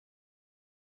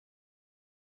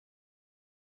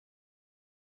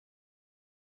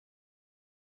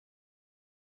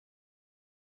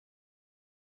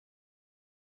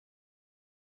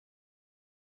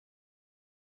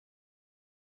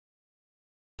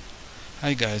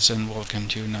Hi guys, and welcome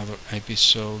to another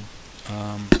episode.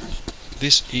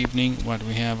 This evening what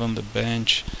we have on the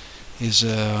bench is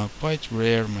a quite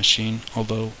rare machine,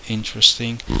 although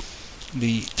interesting,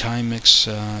 the Timex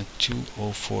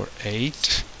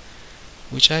 2048,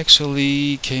 which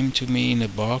actually came to me in a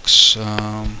box,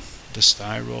 the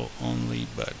styro only,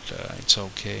 but it's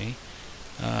okay.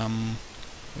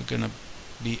 We're gonna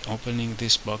be opening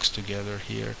this box together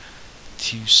here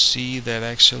to see that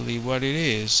actually what it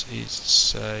is a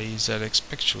ZX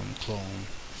Spectrum clone,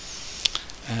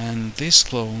 and this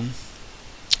clone,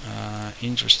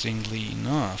 interestingly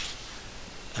enough,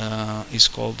 is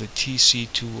called the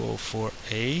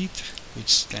TC2048, which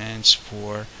stands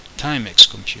for Timex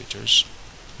computers,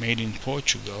 made in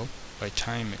Portugal by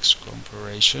Timex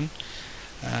Corporation,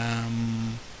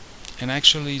 and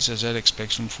actually it's a ZX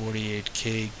Spectrum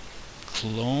 48K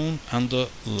clone under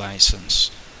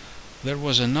license. There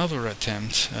was another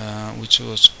attempt, which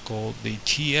was called the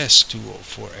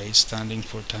TS2048, standing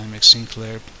for Timex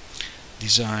Sinclair,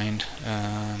 designed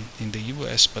in the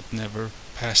US but never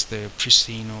passed the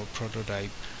pristine or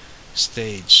prototype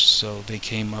stage, so they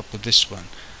came up with this one.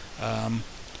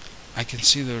 I can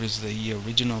see there is the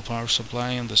original power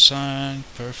supply on the side,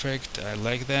 perfect, I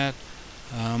like that.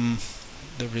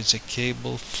 There is a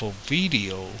cable for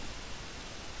video,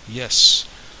 yes.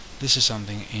 This is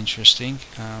something interesting.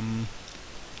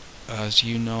 As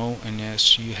you know, and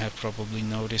as you have probably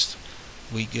noticed,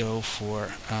 we go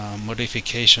for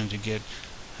modification to get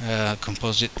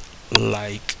composite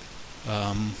like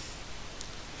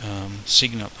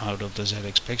signal out of the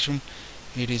ZX Spectrum.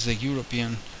 It is a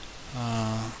European,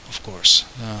 of course,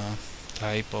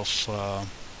 type of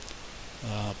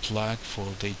plug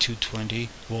for the 220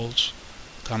 volts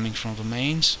coming from the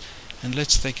mains. And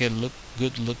let's take a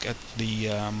good look at the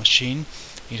machine.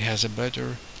 It has a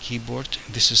better keyboard.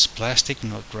 This is plastic,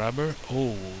 not rubber.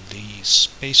 Oh, the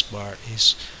space bar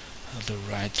is the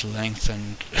right length,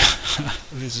 and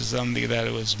this is something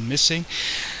that was missing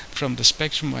from the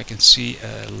Spectrum. I can see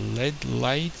a LED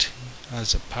light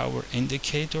as a power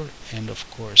indicator, and of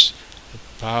course a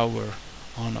power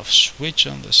on-off switch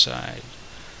on the side.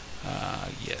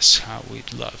 Yes, how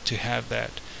we'd love to have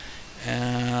that.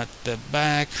 At the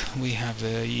back we have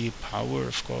the power,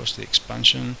 of course, the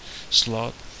expansion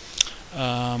slot,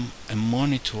 a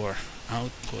monitor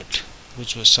output,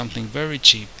 which was something very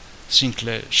cheap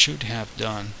Sinclair should have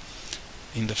done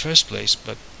in the first place,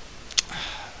 but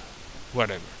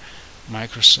whatever.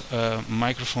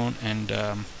 Microphone and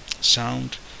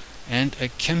sound, and a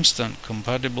Kinstant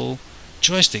compatible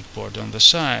joystick port on the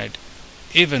side,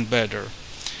 even better.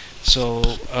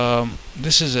 So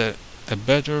this is a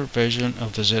better version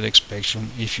of the ZX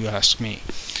Spectrum, if you ask me.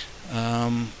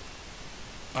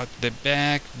 At the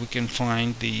back we can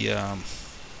find the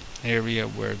area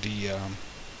where the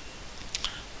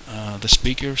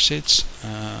speaker sits,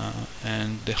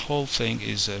 and the whole thing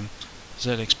is a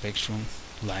ZX Spectrum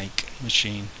like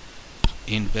machine,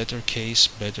 in better case,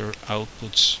 better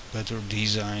outputs, better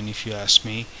design, if you ask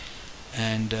me.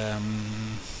 And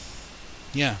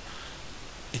yeah,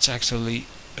 it's actually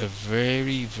a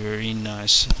very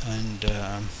nice and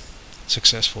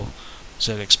successful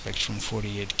ZX Spectrum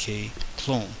 48K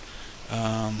clone.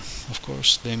 Of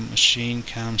course, the machine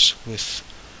comes with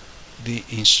the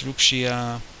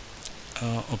Instructia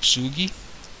Obsługi,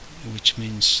 which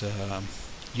means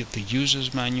the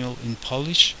user's manual in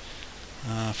Polish.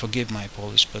 Forgive my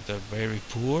Polish, but they're very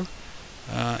poor.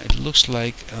 It looks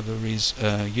like there is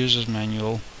a user's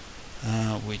manual,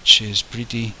 which is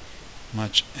pretty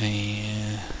much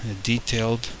a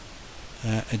detailed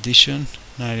edition.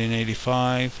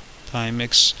 1985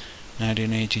 Timex,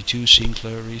 1982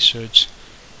 Sinclair research,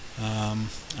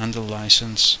 under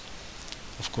license,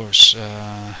 of course,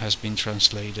 has been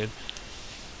translated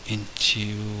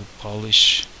into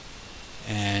Polish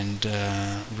and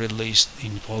released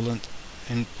in Poland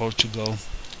and Portugal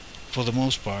for the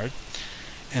most part.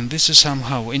 And this is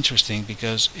somehow interesting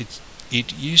because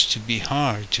it used to be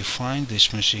hard to find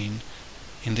this machine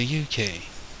in the UK.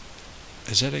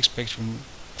 A ZX Spectrum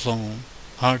clone,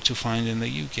 hard to find in the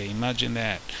UK. Imagine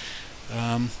that.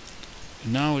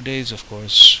 Nowadays, of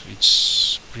course,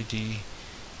 it's pretty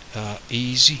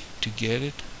easy to get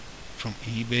it from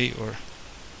eBay or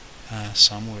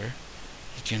somewhere.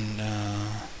 You can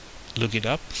look it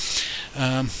up.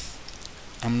 I'm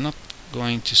not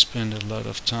going to spend a lot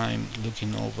of time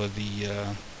looking over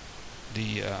the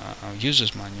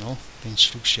user's manual, the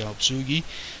Instructia Obsługi,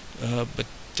 but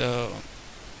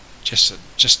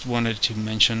just wanted to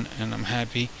mention, and I'm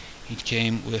happy it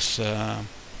came with the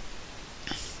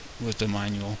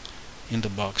manual in the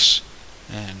box,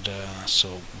 and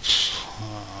so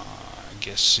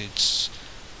guess it's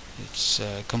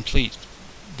complete.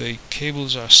 The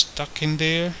cables are stuck in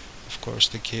there. Of course,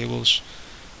 the cables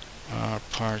are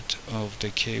part of the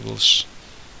cables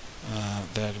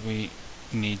that we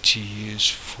need to use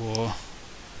for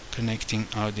connecting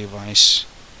our device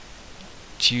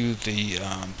to the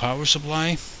power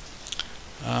supply.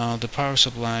 The power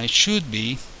supply should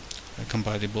be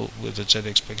compatible with the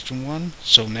ZX Spectrum one,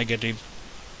 so negative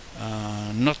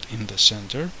not in the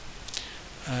center,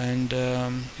 and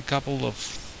a couple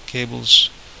of cables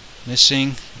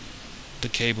missing, the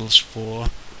cables for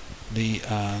the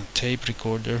tape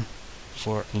recorder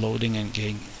for loading and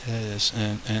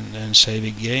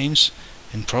saving games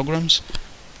and programs,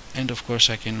 and of course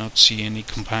I cannot see any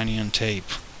companion tape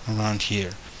around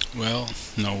here. Well,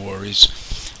 no worries.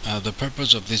 The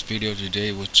purpose of this video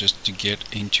today was just to get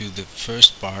into the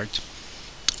first part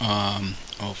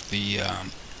of the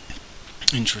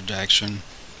introduction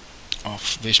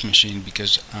of this machine,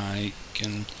 because I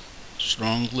can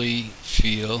strongly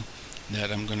feel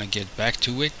that I'm gonna get back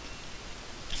to it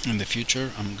in the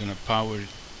future. I'm gonna power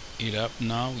it up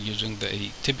now using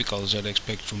the typical ZX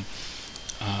Spectrum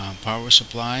power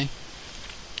supply,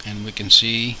 and we can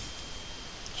see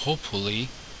hopefully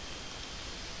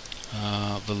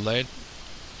the LED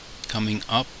coming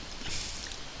up,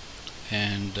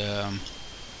 and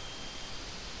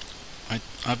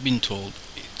I've been told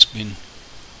it's been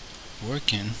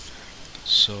working.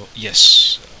 So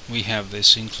yes, we have the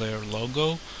Sinclair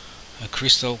logo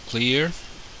crystal clear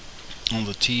on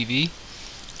the TV.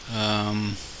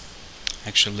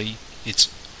 Actually it's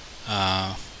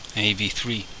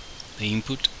AV3 the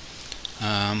input,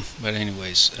 but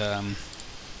anyways,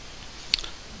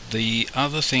 the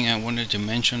other thing I wanted to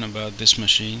mention about this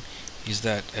machine is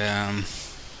that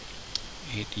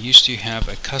it used to have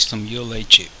a custom ULA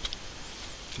chip.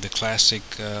 The classic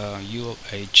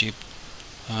ULA chip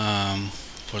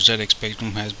for ZX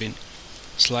Spectrum has been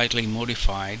slightly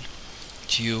modified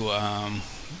to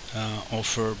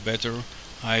offer better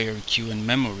IRQ and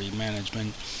memory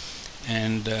management,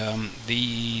 and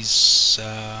these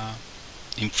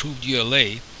improved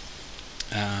ULA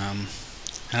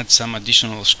had some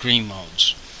additional screen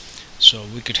modes, so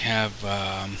we could have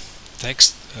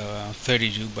text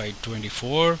 32 by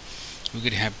 24, we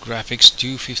could have graphics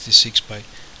 256 by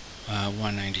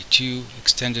 192,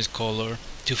 extended color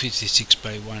 256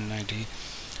 by 190,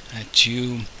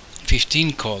 to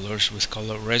 15 colors with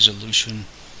color resolution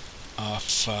of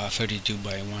 32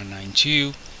 by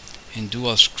 192, and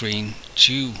dual screen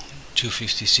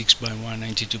 256 by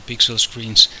 192 pixel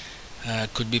screens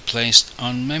could be placed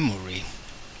on memory,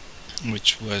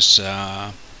 which was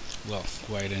well,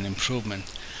 quite an improvement.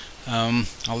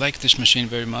 I like this machine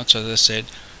very much. As I said,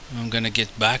 I'm gonna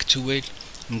get back to it.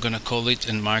 I'm gonna call it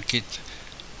and mark it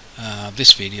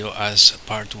this video as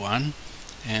part 1,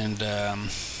 and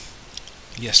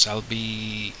yes, I'll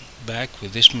be back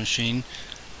with this machine.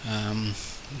 I'm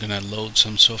gonna load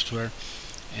some software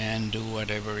and do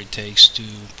whatever it takes to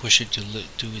push it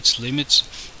to its limits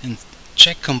and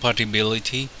check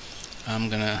compatibility. I'm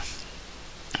gonna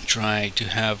try to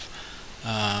have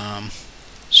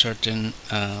certain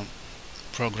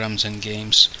programs and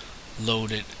games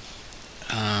loaded.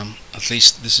 At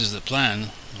least this is the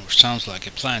plan, or sounds like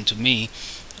a plan to me,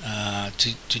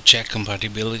 to check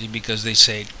compatibility, because they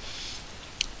say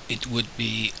it would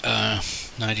be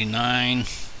 99,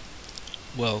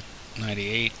 well,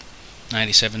 98,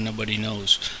 97, nobody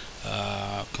knows,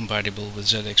 compatible with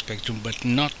ZX Spectrum, but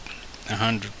not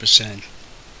 100%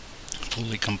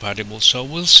 fully compatible, so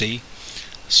we'll see.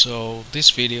 So this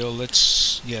video,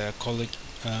 let's call it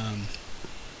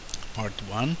part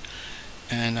 1,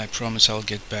 and I promise I'll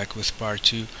get back with part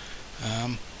 2,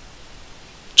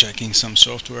 checking some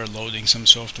software, loading some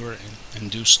software,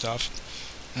 and do stuff,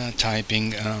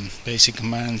 typing basic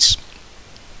commands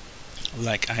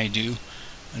like I do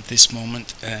at this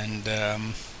moment, and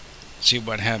see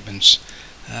what happens.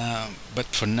 But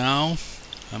for now,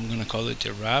 I'm gonna call it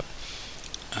a wrap.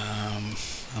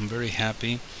 I'm very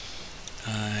happy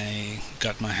I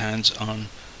got my hands on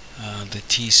the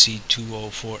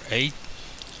TC2048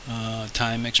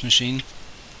 Timex machine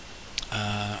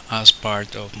as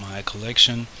part of my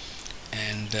collection,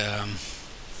 and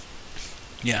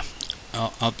yeah,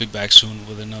 I'll be back soon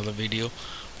with another video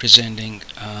presenting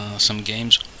some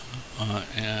games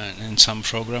and some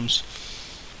programs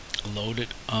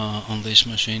loaded on this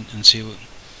machine, and see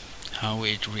how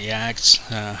it reacts,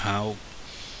 how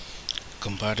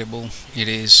compatible it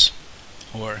is,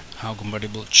 or how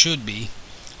compatible it should be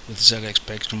with ZX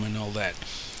Spectrum and all that.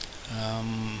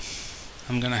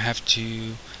 I'm gonna have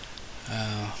to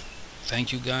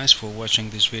thank you guys for watching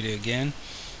this video again.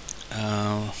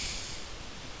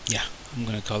 yeah, I'm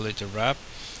gonna call it a wrap,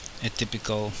 a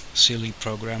typical silly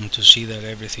program to see that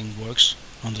everything works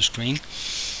on the screen.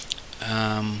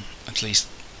 At least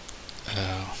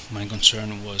my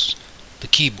concern was the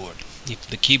keyboard. If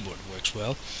the keyboard works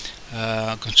well,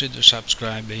 consider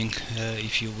subscribing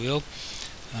if you will.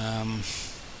 I'm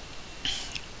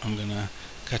gonna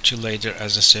catch you later,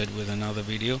 as I said, with another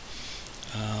video.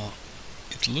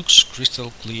 It looks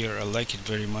crystal clear. I like it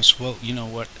very much. Well, you know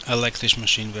what, I like this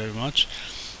machine very much.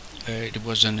 It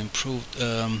was an improved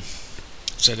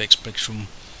ZX Spectrum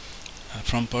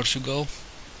from Portugal.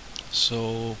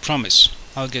 So promise,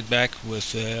 I'll get back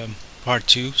with part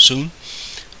 2 soon.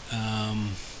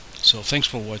 So thanks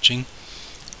for watching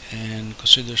and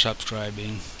consider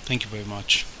subscribing. Thank you very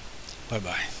much. Bye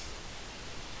bye.